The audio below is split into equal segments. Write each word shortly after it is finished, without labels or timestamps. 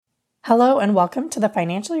Hello and welcome to the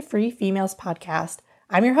Financially Free Females podcast.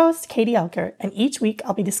 I'm your host, Katie Elker, and each week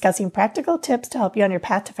I'll be discussing practical tips to help you on your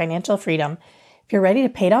path to financial freedom. If you're ready to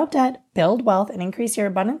pay down debt, build wealth, and increase your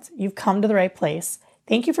abundance, you've come to the right place.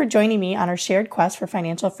 Thank you for joining me on our shared quest for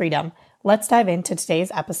financial freedom. Let's dive into today's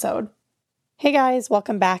episode. Hey guys,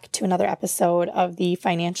 welcome back to another episode of the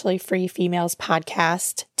Financially Free Females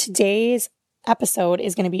podcast. Today's episode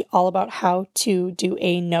is going to be all about how to do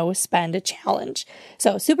a no spend challenge.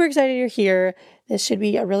 So super excited you're here. This should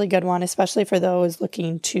be a really good one, especially for those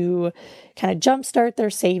looking to kind of jumpstart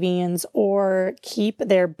their savings or keep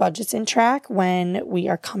their budgets in track when we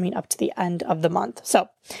are coming up to the end of the month. So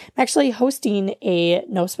I'm actually hosting a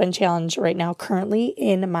no spend challenge right now, currently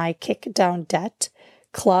in my Kick Down Debt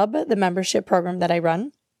Club, the membership program that I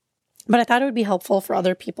run. But I thought it would be helpful for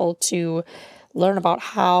other people to learn about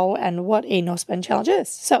how and what a no spend challenge is.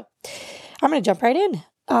 So I'm going to jump right in.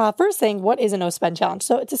 First thing, what is a no spend challenge?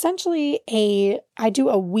 So it's essentially I do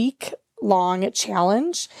a week long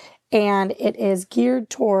challenge, and it is geared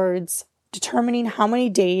towards determining how many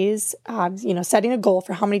days, setting a goal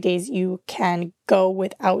for how many days you can go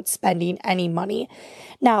without spending any money.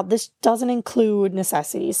 Now, this doesn't include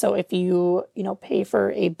necessities. So if you pay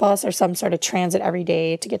for a bus or some sort of transit every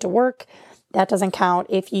day to get to work, that doesn't count.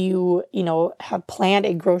 If you, have planned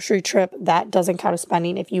a grocery trip, that doesn't count as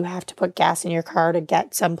spending. If you have to put gas in your car to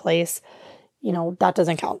get someplace, that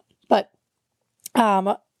doesn't count. But,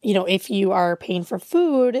 if you are paying for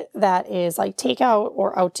food that is like takeout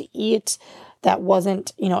or out to eat, that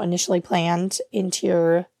wasn't, initially planned into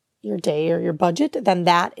your day or your budget, then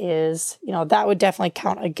that is, that would definitely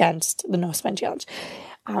count against the no spend challenge.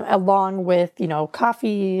 Along with,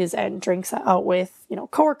 coffees and drinks out with,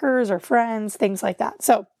 coworkers or friends, things like that.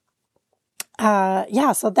 So,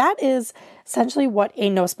 so that is essentially what a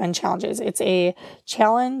no spend challenge is. It's a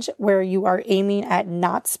challenge where you are aiming at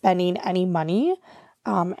not spending any money,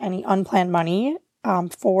 any unplanned money,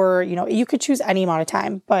 for, you could choose any amount of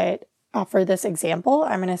time, but for this example,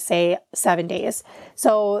 I'm going to say 7 days.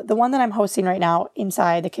 So the one that I'm hosting right now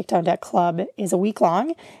inside the Kick Down Debt Club is a week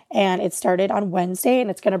long, and it started on Wednesday, and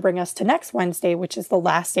it's going to bring us to next Wednesday, which is the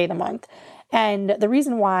last day of the month. And the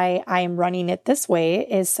reason why I am running it this way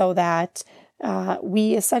is so that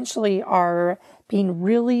we essentially are being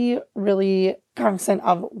really, really cognizant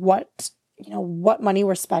of what money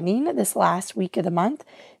we're spending this last week of the month,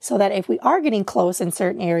 so that if we are getting close in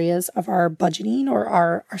certain areas of our budgeting or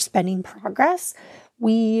our spending progress,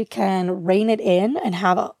 we can rein it in and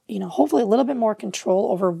have hopefully a little bit more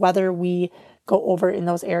control over whether we go over in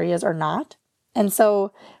those areas or not. And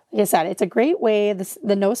so, like I said, it's a great way.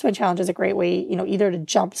 The no spend challenge is a great way, either to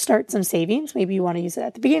jumpstart some savings. Maybe you want to use it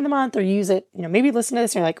at the beginning of the month, or use it, maybe listen to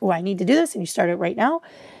this and you're like, oh, I need to do this, and you start it right now.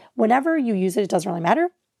 Whenever you use it, it doesn't really matter.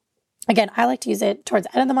 Again, I like to use it towards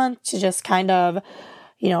the end of the month to just kind of,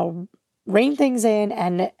 rein things in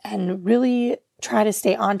and really try to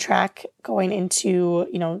stay on track going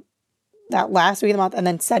into, that last week of the month, and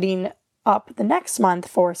then setting up the next month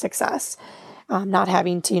for success. Not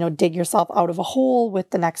having to, dig yourself out of a hole with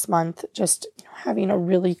the next month, just having a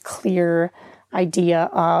really clear idea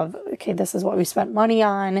of, okay, this is what we spent money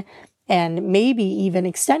on. And maybe even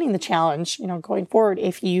extending the challenge, going forward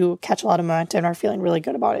if you catch a lot of momentum and are feeling really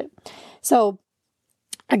good about it. So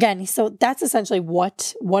again, that's essentially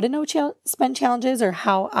what a no spend challenge is, or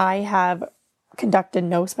how I have conducted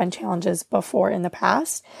no spend challenges before in the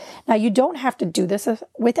past. Now, you don't have to do this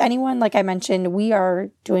with anyone. Like I mentioned, we are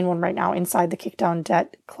doing one right now inside the Kick Down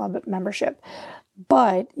Debt Club membership,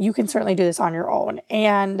 but you can certainly do this on your own.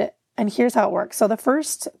 And here's how it works. So the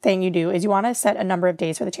first thing you do is you want to set a number of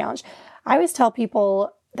days for the challenge. I always tell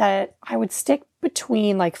people that I would stick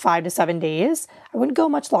between like 5 to 7 days. I wouldn't go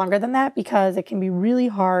much longer than that, because it can be really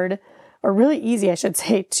hard, or really easy, I should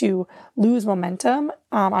say, to lose momentum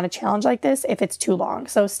on a challenge like this if it's too long.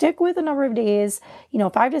 So stick with a number of days,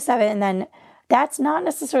 5 to 7, and then that's not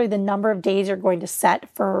necessarily the number of days you're going to set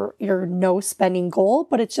for your no spending goal,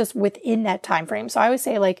 but it's just within that time frame. So I would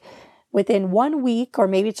say like within 1 week, or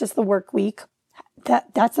maybe it's just the work week.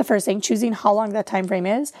 That's the first thing, choosing how long that time frame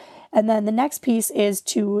is. And then the next piece is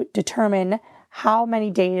to determine how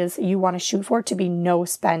many days you want to shoot for to be no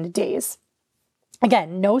spend days.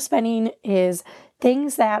 Again, no spending is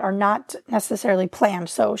things that are not necessarily planned.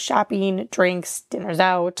 So shopping, drinks, dinners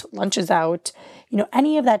out, lunches out,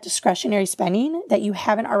 any of that discretionary spending that you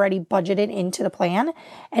haven't already budgeted into the plan.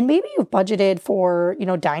 And maybe you've budgeted for,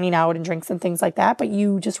 dining out and drinks and things like that, but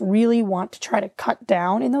you just really want to try to cut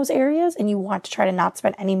down in those areas, and you want to try to not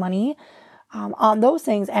spend any money on those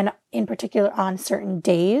things, and in particular on certain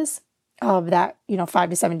days of that, 5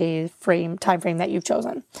 to 7 day time frame that you've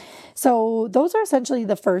chosen. So those are essentially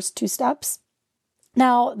the first 2 steps.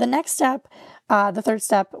 Now, the next step, the third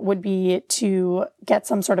step would be to get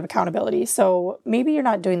some sort of accountability. So maybe you're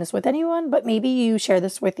not doing this with anyone, but maybe you share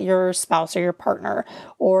this with your spouse or your partner,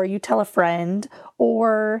 or you tell a friend,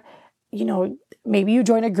 or, maybe you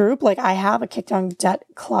join a group like I have, a Kick Down Debt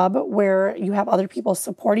Club, where you have other people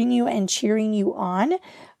supporting you and cheering you on,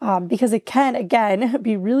 because it can, again,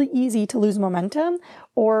 be really easy to lose momentum.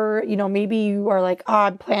 Or, maybe you are like, I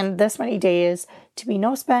planned this many days to be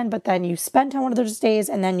no spend, but then you spend on one of those days,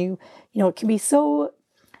 and then it can be so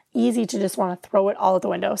easy to just want to throw it all out the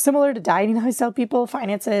window. Similar to dieting, I always tell people,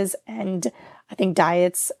 finances and I think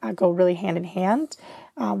diets go really hand in hand,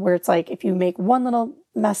 where it's like, if you make one little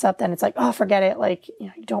mess up, then it's like, oh, forget it. Like,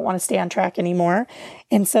 you don't want to stay on track anymore.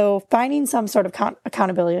 And so finding some sort of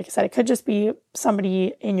accountability, like I said, it could just be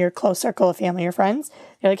somebody in your close circle of family or friends.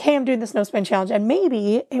 You're like, hey, I'm doing this no spend challenge. And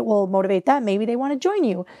maybe it will motivate them. Maybe they want to join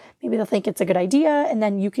you. Maybe they'll think it's a good idea, and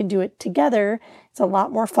then you can do it together. It's a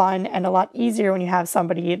lot more fun and a lot easier when you have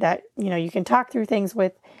somebody that, you can talk through things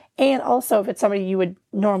with. And also, if it's somebody you would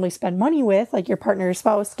normally spend money with, like your partner or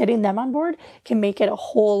spouse, getting them on board can make it a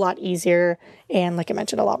whole lot easier and, like I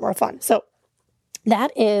mentioned, a lot more fun. So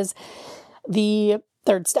that is the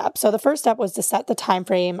third step. So the first step was to set the time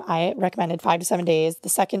frame. I recommended 5 to 7 days. The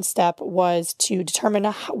second step was to determine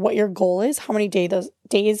what your goal is. How many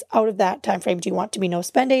days out of that time frame do you want to be no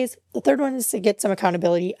spend days? The third one is to get some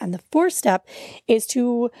accountability. And the fourth step is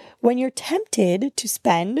to, when you're tempted to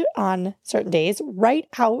spend on certain days, write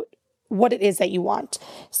out what it is that you want.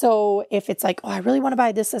 So if it's like, oh, I really want to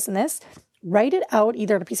buy this, this, and this, write it out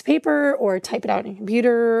either on a piece of paper or type it out in a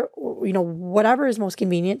computer, or, whatever is most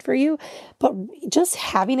convenient for you. But just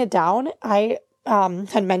having it down, I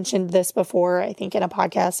had mentioned this before, I think in a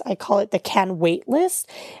podcast. I call it the can wait list.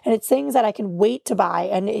 And it's things that I can wait to buy.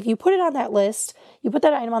 And if you put it on that list, you put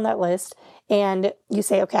that item on that list, and you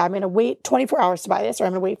say, okay, I'm going to wait 24 hours to buy this, or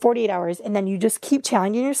I'm going to wait 48 hours. And then you just keep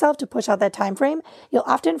challenging yourself to push out that time frame. You'll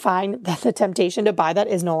often find that the temptation to buy that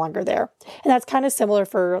is no longer there. And that's kind of similar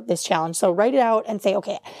for this challenge. So write it out and say,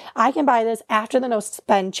 okay, I can buy this after the no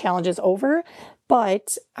spend challenge is over.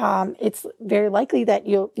 But it's very likely that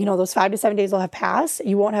those 5 to 7 days will have passed.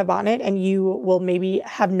 You won't have bought it, and you will maybe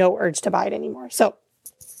have no urge to buy it anymore. So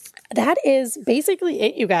that is basically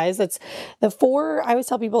it, you guys. That's I always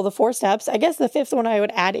tell people the 4 steps. I guess the fifth one I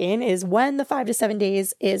would add in is when the 5 to 7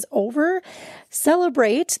 days is over,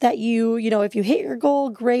 celebrate that if you hit your goal,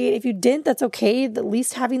 great. If you didn't, that's okay. At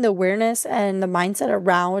least having the awareness and the mindset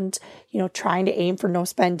around, trying to aim for no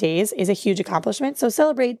spend days is a huge accomplishment. So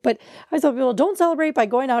celebrate, but I tell people, don't celebrate by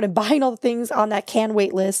going out and buying all the things on that can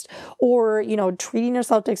wait list, or, treating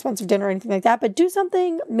yourself to expensive dinner or anything like that, but do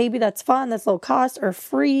something maybe that's fun, that's low cost or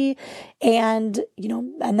free. And,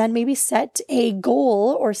 and then maybe set a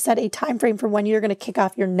goal or set a time frame for when you're going to kick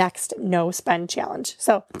off your next no spend challenge.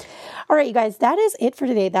 So, all right, you guys, that is it for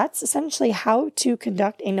today. That's essentially how to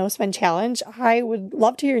conduct a no spend challenge. I would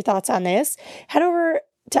love to hear your thoughts on this. Head over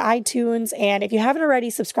to iTunes, and if you haven't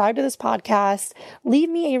already, subscribe to this podcast. Leave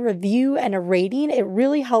me a review and a rating. It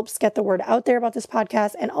really helps get the word out there about this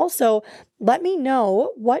podcast. And also let me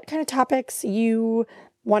know what kind of topics you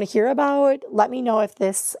want to hear about. Let me know if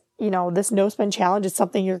this no spend challenge is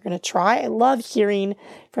something you're going to try. I love hearing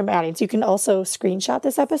from audience. You can also screenshot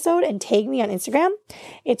this episode and tag me on Instagram.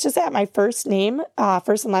 It's just at my first and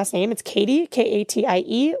last name. It's Katie,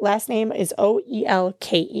 Katie. Last name is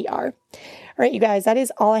Oelker. All right, you guys, that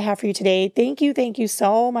is all I have for you today. Thank you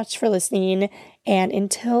so much for listening. And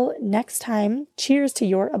until next time, cheers to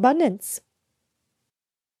your abundance.